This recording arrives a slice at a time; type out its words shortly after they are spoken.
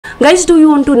Guys, do you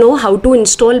want to know how to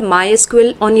install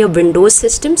MySQL on your Windows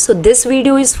system? So this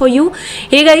video is for you.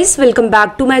 Hey guys, welcome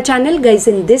back to my channel. Guys,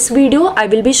 in this video I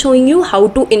will be showing you how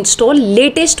to install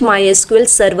latest MySQL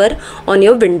server on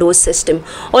your Windows system.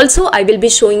 Also I will be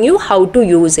showing you how to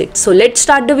use it. So let's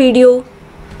start the video.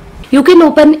 You can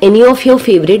open any of your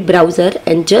favorite browser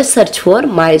and just search for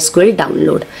MySQL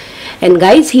download. And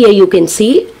guys, here you can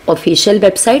see official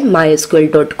website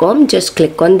mysql.com. Just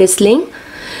click on this link.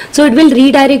 So it will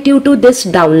redirect you to this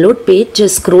download page.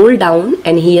 Just scroll down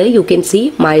and here you can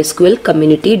see MySQL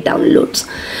community downloads.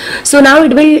 So now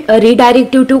it will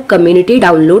redirect you to community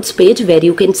downloads page where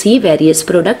you can see various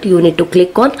products. You need to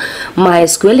click on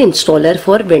MySQL installer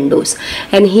for Windows,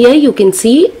 and here you can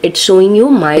see it's showing you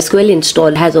MySQL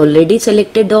install has already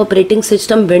selected the operating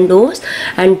system Windows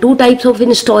and two types of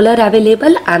installer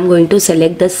available. I'm going to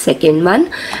select the second one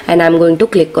and I'm going to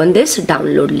click on this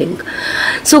download link.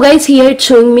 So guys, here it's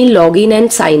showing me login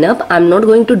and sign up. I'm not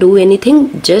going to do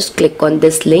anything, just click on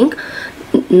this link.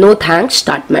 No thanks,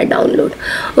 start my download.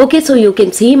 Okay, so you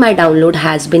can see my download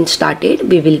has been started.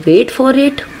 We will wait for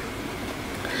it.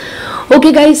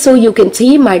 Okay guys, so you can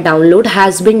see my download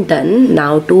has been done.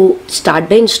 Now to start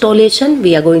the installation,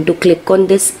 we are going to click on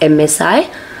this MSI.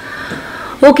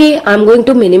 Okay, I'm going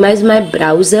to minimize my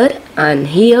browser, and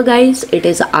here guys it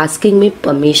is asking me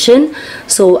permission,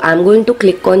 so I'm going to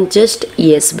click on just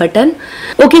yes button.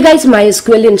 Okay guys,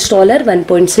 MySQL installer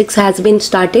 1.6 has been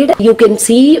started. You can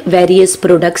see various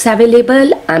products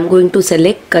available. I'm going to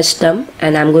select custom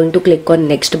and I'm going to click on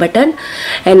next button.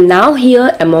 And now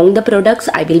here among the products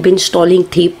I will be installing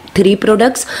three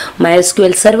products: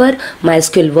 MySQL Server,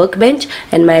 MySQL Workbench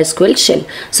and MySQL Shell.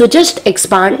 So just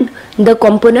expand the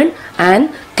component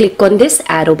and click on this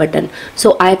arrow button.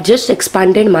 So I have just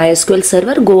expanded MySQL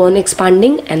Server. Go on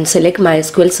expanding and select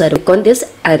MySQL Server. Click on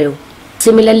this arrow.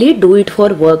 Similarly do it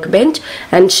for Workbench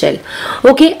and Shell.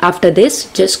 Okay, after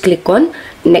this just click on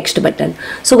next button.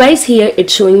 So guys, here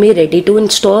it's showing me ready to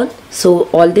install. So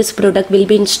all this product will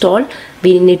be installed.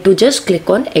 We need to just click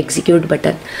on execute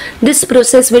button. This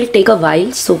process will take a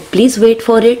while, so please wait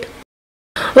for it.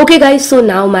 Okay guys, so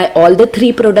now my all the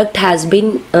three product has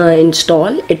been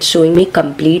installed. It's showing me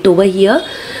complete over here.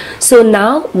 So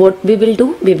now what we will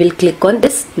do, we will click on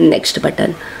this next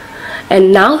button.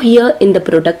 And now here in the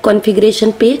product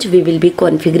configuration page, we will be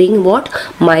configuring what?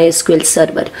 MySQL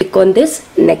Server. Click on this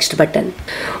next button.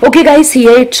 Okay guys,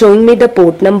 here it's showing me the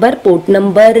port number. Port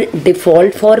number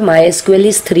default for MySQL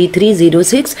is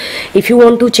 3306. If you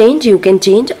want to change, you can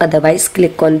change. Otherwise,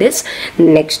 click on this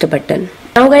next button.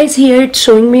 Now guys, here it's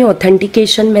showing me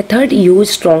authentication method.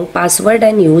 Use strong password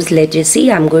and use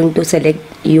legacy. I'm going to select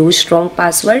use strong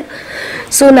password.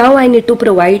 So now I need to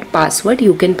provide password.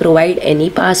 You can provide any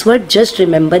password. Just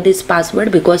remember this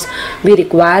password because we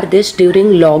require this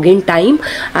during login time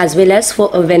as well as for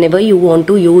whenever you want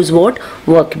to use what?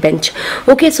 Workbench.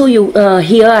 Okay, so you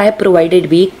here I have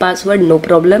provided weak password. No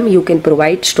problem, you can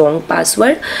provide strong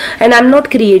password. And I'm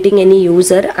not creating any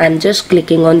user. I'm just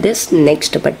clicking on this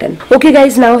next button. Okay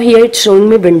guys, now here it's showing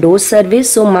me Windows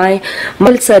service. So my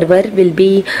server will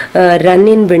be run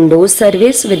in Windows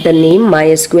service with the name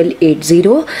MySQL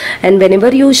 8.0, and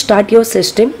whenever you start your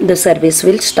system, the service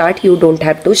will start. You don't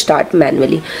have to start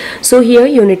manually. So here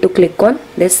you need to click on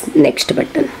this next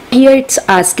button. Here it's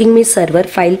asking me server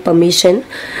file permission.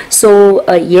 So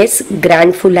yes,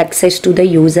 grant full access to the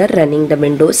user running the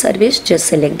Windows service. Just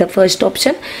select the first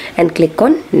option and click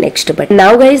on next button.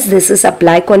 Now guys, this is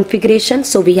apply configuration.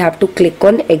 So we have to click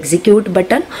on execute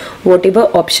button. Whatever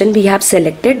option we have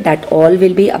selected, that all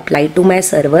will be applied to my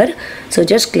server. So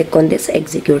just click on this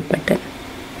execute button.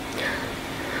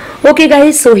 Okay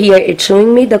guys, so here it's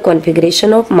showing me the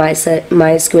configuration of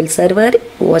MySQL server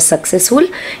was successful.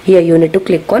 Here you need to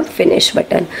click on finish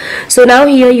button. So now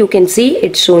here you can see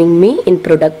it's showing me in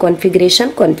product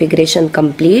configuration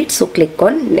complete. So click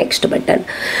on next button.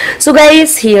 So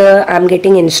guys, here I'm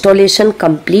getting installation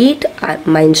complete.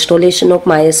 My installation of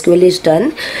MySQL is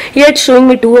done. Here it's showing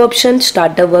me two options: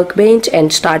 start the Workbench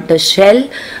and start the Shell.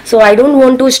 So I don't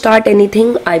want to start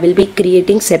anything. I will be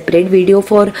creating separate video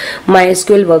for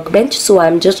MySQL Workbench. So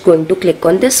I'm just going to click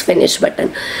on this finish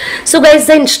button. So guys,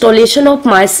 the installation of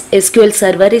MySQL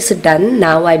server is done.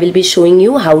 Now I will be showing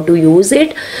you how to use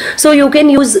it. So you can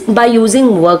use by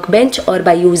using Workbench or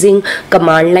by using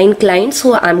Command-Line Client.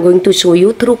 So I'm going to show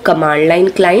you through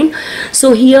Command-Line Client.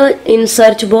 So here in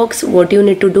search box, what you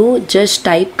need to do, just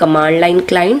type Command-Line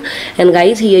Client, and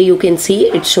guys, here you can see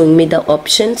it's showing me the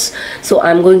options. So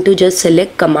I'm going to just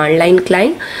select Command-Line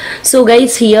Client. So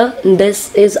guys, here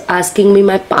this is asking me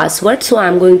my password, so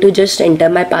I'm going to just enter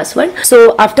my password.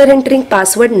 So after entering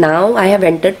password, now I have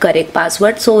have entered correct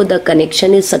password, so the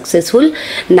connection is successful.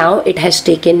 Now it has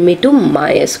taken me to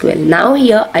MySQL. Now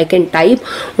here I can type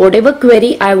whatever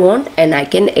query I want and I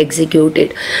can execute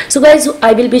it. So guys,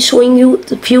 I will be showing you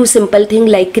few simple things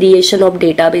like creation of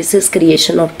databases,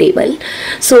 creation of table,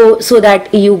 so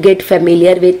that you get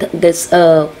familiar with this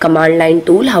command line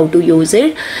tool, how to use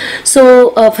it.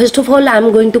 So first of all,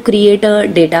 I'm going to create a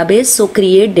database. So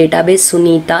create database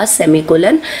Sunita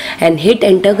semicolon and hit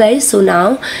enter guys. So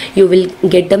now you will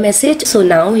get the message. So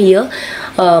now here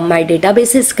my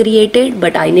database is created,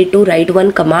 but I need to write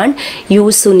one command,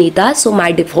 use Sunita. So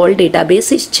my default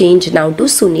database is changed now to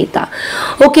Sunita.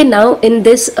 Okay, now in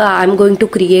this I'm going to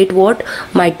create what,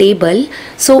 my table.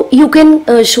 So you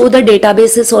can show the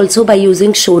databases also by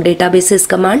using show databases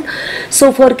command.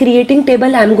 So for creating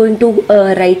table, I'm going to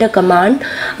write a command,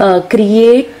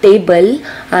 create table,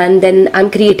 and then I'm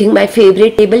creating my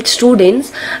favorite table,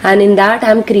 students, and in that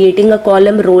I'm creating a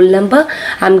column roll number.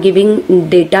 I'm giving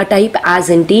data type as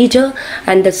integer,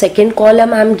 and the second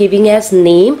column I'm giving as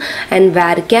name and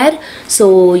varchar.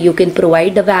 So you can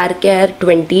provide the varchar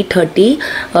 20, 30.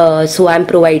 So I'm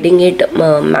providing it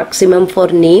maximum for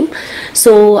name.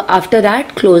 So after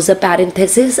that, close the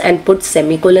parenthesis and put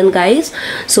semicolon guys.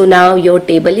 So now your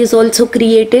table is also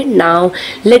created. Now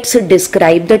let's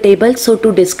describe the table. So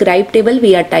to describe table,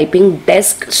 we are typing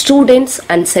desk students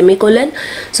and semicolon.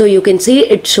 So you can see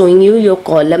it's showing you your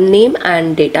column name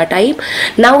and data type.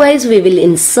 Now guys, we will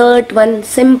insert one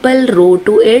simple row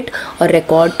to it or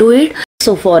record to it.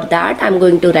 So for that, I'm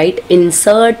going to write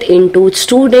insert into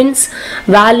students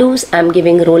values. I'm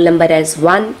giving roll number as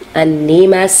 1 and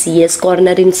name as CS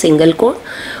corner in single quote.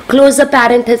 Close the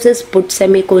parenthesis, put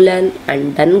semicolon,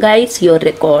 and done guys, your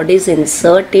record is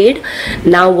inserted.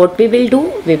 Now what we will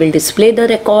do, we will display the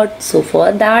record. So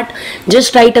for that,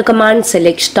 just write a command,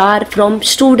 select star from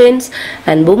students,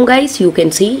 and boom guys, you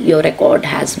can see your record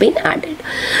has been added.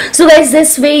 So guys,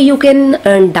 this way you can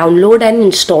download and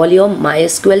install your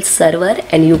MySQL server,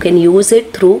 and you can use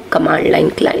it through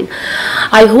command-line client.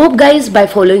 I hope guys, by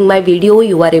following my video,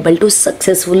 you are able to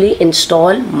successfully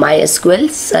install MySQL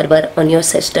server on your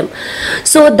system.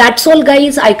 So that's all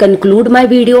guys, I conclude my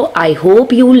video. I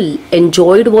hope you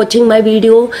enjoyed watching my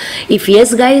video. If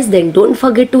yes guys, then don't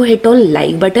forget to hit on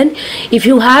like button. If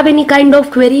you have any kind of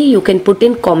query, you can put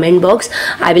in comment box.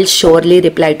 I will surely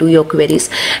reply to your queries.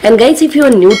 And guys, if you are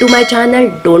new to my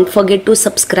channel, don't forget to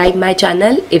subscribe my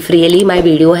channel if really my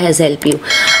video has helped you.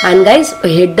 And guys,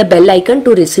 hit the bell icon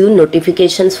to receive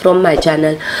notifications from my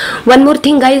channel. One more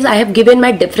thing guys, I have given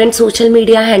my different social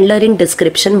media handler in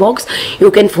description box. You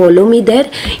can follow me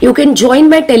there. You can join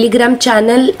my Telegram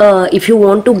channel if you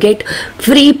want to get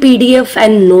free PDF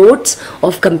and notes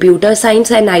of computer science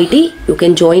and IT. You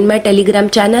can join my Telegram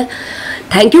channel.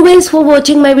 Thank you guys for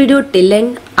watching my video till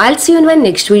end. I'll see you in my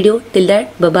next video. Till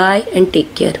that, bye bye and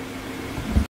take care.